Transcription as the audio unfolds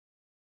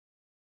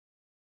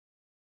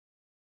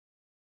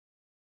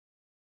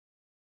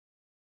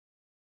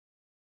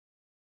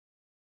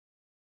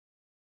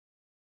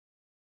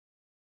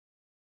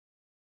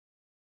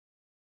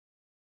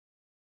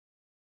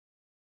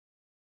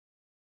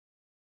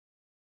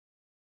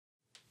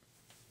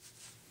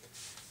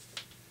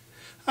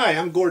Hi,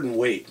 I'm Gordon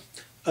Waite.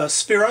 A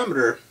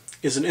spherometer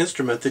is an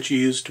instrument that you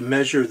use to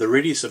measure the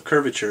radius of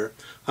curvature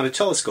on a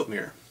telescope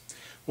mirror.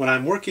 When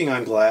I'm working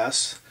on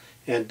glass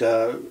and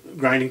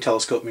grinding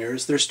telescope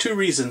mirrors, there's two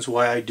reasons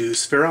why I do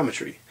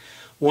spherometry.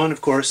 One,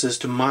 of course, is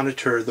to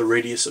monitor the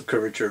radius of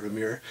curvature of a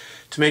mirror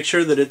to make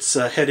sure that it's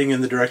heading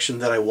in the direction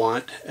that I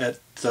want at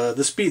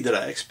the speed that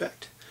I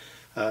expect.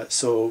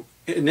 So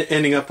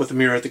ending up with a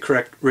mirror at the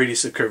correct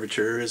radius of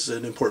curvature is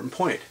an important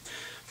point.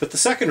 But the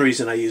second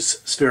reason I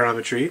use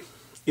spherometry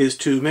is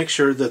to make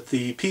sure that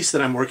the piece that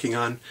I'm working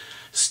on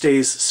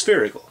stays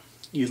spherical.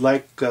 You'd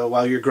like,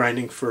 while you're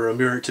grinding, for a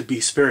mirror to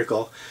be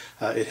spherical.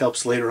 It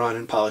helps later on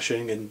in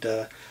polishing, and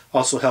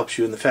also helps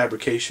you in the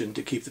fabrication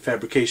to keep the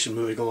fabrication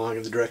moving along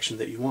in the direction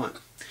that you want.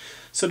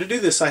 So to do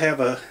this, I have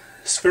a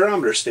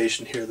spherometer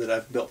station here that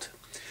I've built.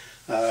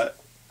 I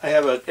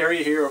have an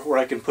area here where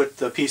I can put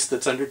the piece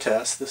that's under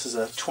test. This is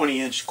a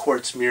 20-inch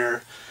quartz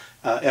mirror,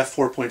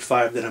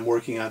 f4.5, that I'm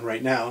working on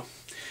right now.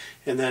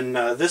 And then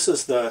this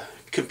is the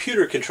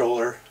computer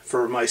controller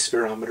for my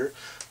spherometer.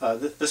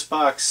 This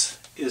box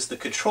is the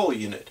control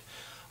unit.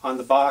 On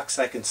the box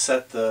I can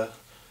set the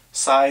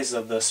size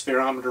of the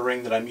spherometer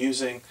ring that I'm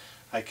using.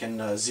 I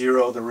can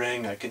zero the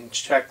ring, I can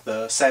check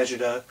the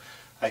sagitта,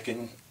 I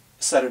can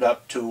set it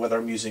up to whether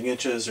I'm using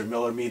inches or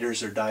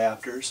millimeters or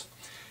diopters.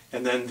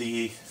 And then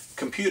the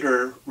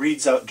computer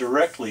reads out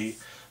directly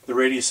the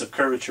radius of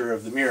curvature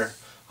of the mirror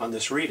on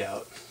this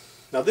readout.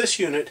 Now this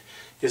unit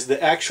is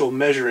the actual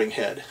measuring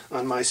head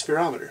on my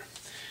spherometer.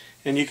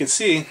 And you can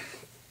see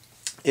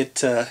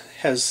it's a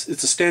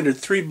standard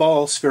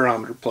 3-ball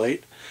spherometer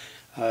plate,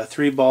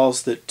 3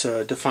 balls that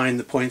define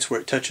the points where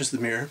it touches the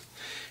mirror.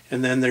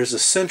 And then there's a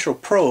central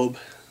probe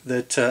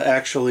that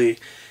actually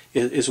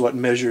is what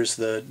measures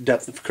the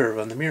depth of curve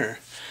on the mirror.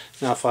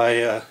 Now if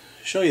I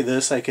show you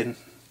this,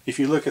 if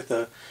you look at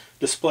the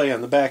display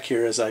on the back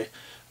here, as I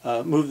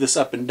move this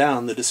up and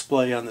down, the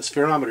display on the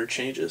spherometer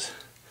changes.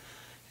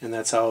 And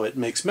that's how it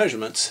makes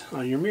measurements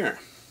on your mirror.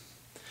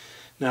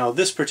 Now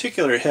this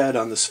particular head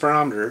on the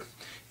spherometer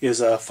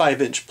is a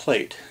 5-inch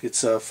plate.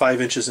 It's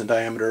 5 inches in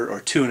diameter, or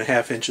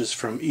 2.5 inches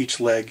from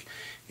each leg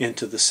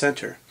into the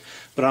center.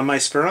 But on my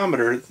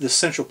spherometer, this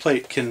central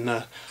plate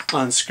can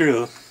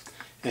unscrew,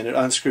 and it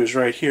unscrews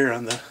right here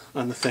on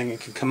the thing and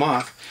can come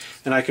off.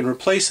 And I can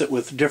replace it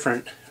with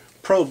different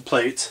probe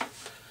plates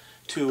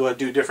to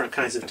do different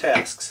kinds of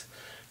tasks.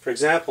 For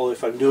example,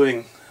 if I'm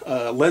doing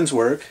lens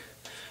work,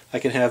 I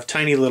can have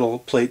tiny little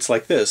plates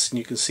like this, and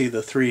you can see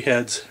the 3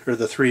 heads, or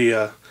the 3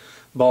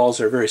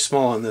 balls, are very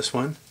small on this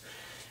one.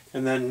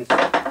 And then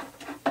I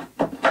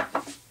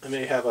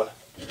may have a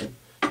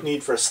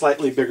need for a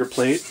slightly bigger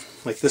plate.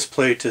 Like this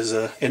plate is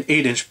an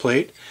 8-inch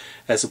plate,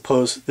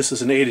 this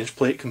is an 8-inch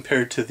plate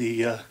compared to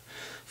the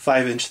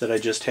 5-inch that I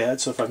just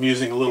had. So if I'm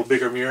using a little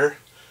bigger mirror,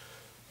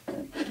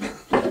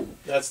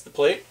 that's the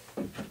plate.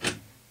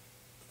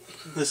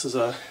 This is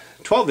a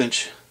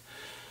 12-inch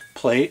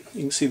plate.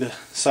 You can see the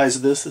size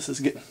of this. This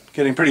is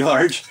getting pretty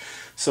large.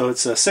 So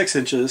it's 6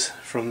 inches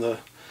from the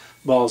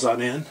balls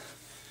on in.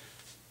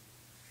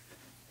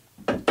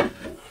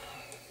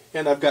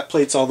 And I've got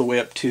plates all the way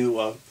up to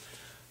a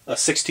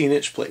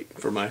 16-inch plate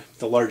for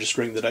the largest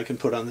ring that I can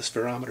put on this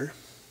spherometer.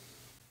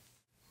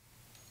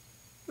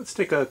 Let's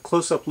take a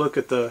close-up look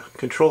at the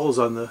controls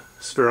on the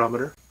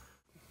spherometer.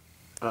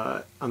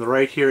 On the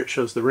right here it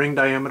shows the ring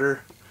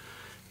diameter,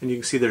 and you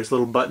can see there's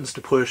little buttons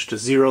to push to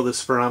zero the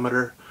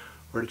spherometer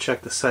or to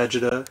check the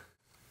sagitta.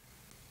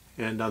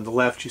 And on the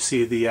left you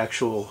see the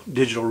actual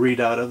digital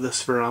readout of the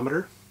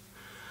spherometer.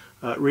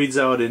 It reads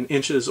out in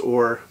inches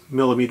or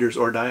millimeters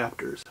or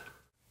diopters.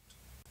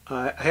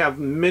 I have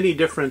many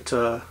different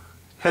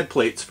head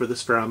plates for the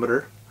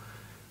spherometer.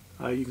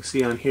 You can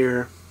see on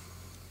here,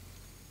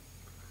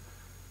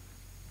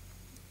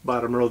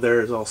 bottom row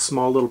there is all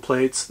small little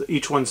plates.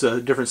 Each one's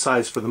a different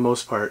size for the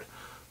most part,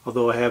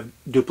 although I have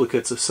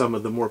duplicates of some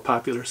of the more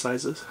popular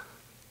sizes.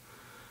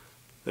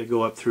 They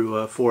go up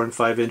through 4 and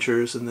 5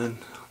 inchers, and then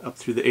up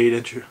through the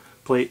 8-inch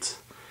plates,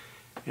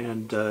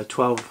 and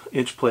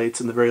 12-inch plates,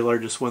 and the very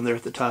largest one there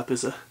at the top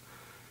is a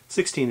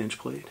 16-inch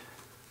plate.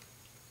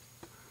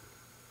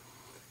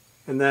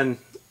 And then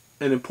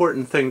an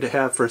important thing to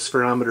have for a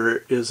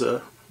spherometer is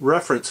a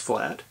reference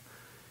flat,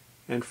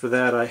 and for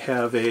that I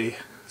have a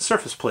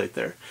surface plate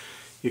there.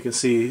 You can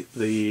see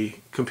the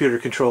computer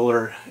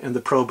controller and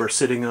the probe are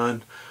sitting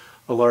on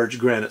a large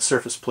granite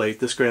surface plate.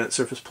 This granite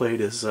surface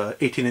plate is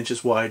 18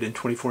 inches wide and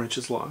 24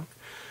 inches long.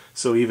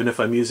 So even if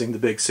I'm using the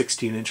big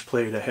 16-inch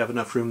plate, I have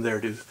enough room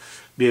there to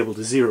be able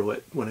to zero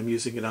it when I'm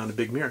using it on a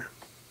big mirror.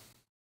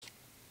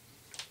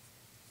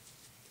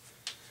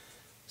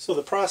 So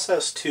the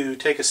process to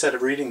take a set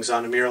of readings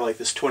on a mirror like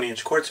this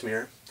 20-inch quartz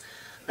mirror,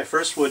 I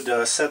first would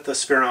set the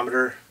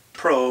spherometer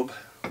probe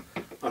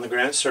on the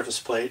granite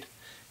surface plate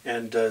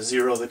and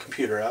zero the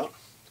computer out.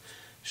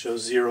 It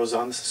shows zeros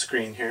on the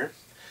screen here.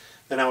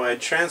 Then I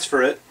would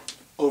transfer it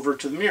over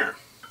to the mirror.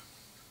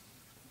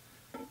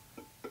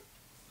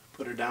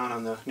 Put her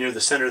down near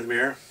the center of the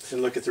mirror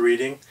and look at the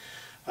reading.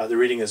 The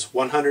reading is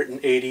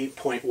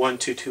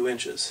 180.122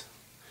 inches.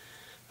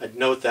 I'd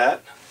note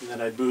that, and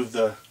then I'd move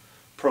the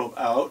probe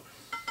out.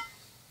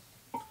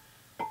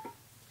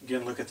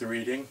 Again, look at the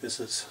reading.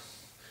 This is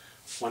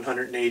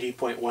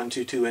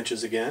 180.122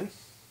 inches again.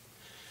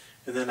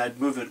 And then I'd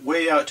move it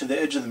way out to the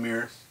edge of the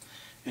mirror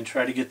and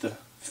try to get the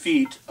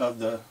feet of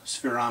the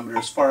spherometer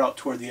as far out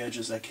toward the edge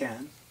as I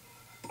can.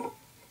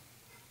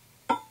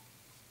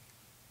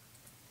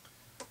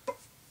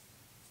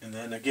 And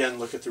then again,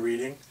 look at the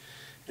reading.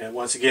 And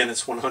once again,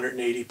 it's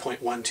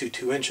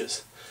 180.122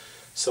 inches.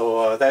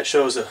 So that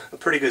shows a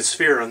pretty good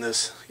sphere on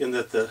this, in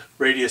that the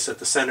radius at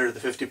the center, the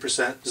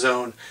 50%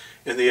 zone,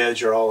 and the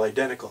edge are all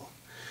identical.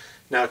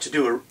 Now, to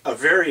do a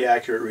very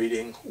accurate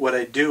reading, what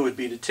I'd do would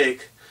be to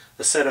take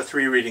a set of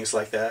 3 readings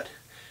like that,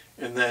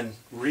 and then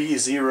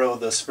re-zero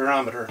the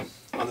spherometer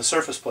on the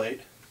surface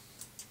plate,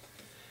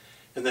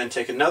 and then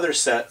take another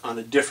set on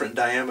a different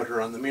diameter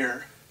on the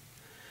mirror.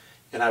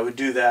 And I would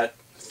do that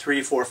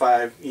 3, 4,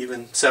 5,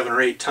 even 7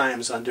 or 8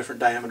 times on different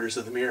diameters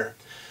of the mirror,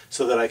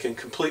 so that I can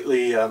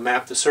completely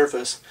map the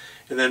surface.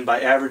 And then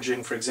by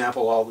averaging, for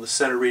example, all of the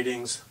center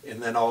readings,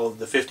 and then all of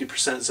the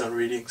 50% zone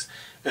readings,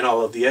 and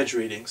all of the edge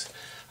readings,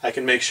 I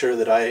can make sure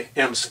that I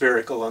am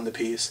spherical on the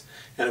piece.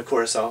 And of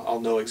course,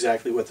 I'll know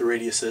exactly what the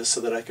radius is so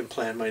that I can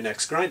plan my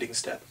next grinding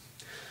step.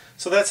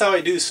 So that's how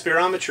I do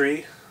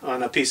spherometry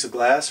on a piece of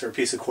glass, or a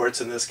piece of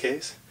quartz in this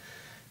case.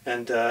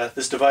 And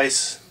this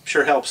device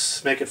sure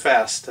helps make it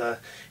fast.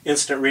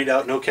 Instant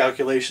readout, no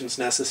calculations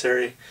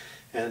necessary,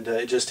 and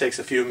it just takes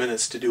a few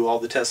minutes to do all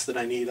the tests that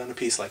I need on a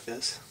piece like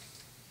this.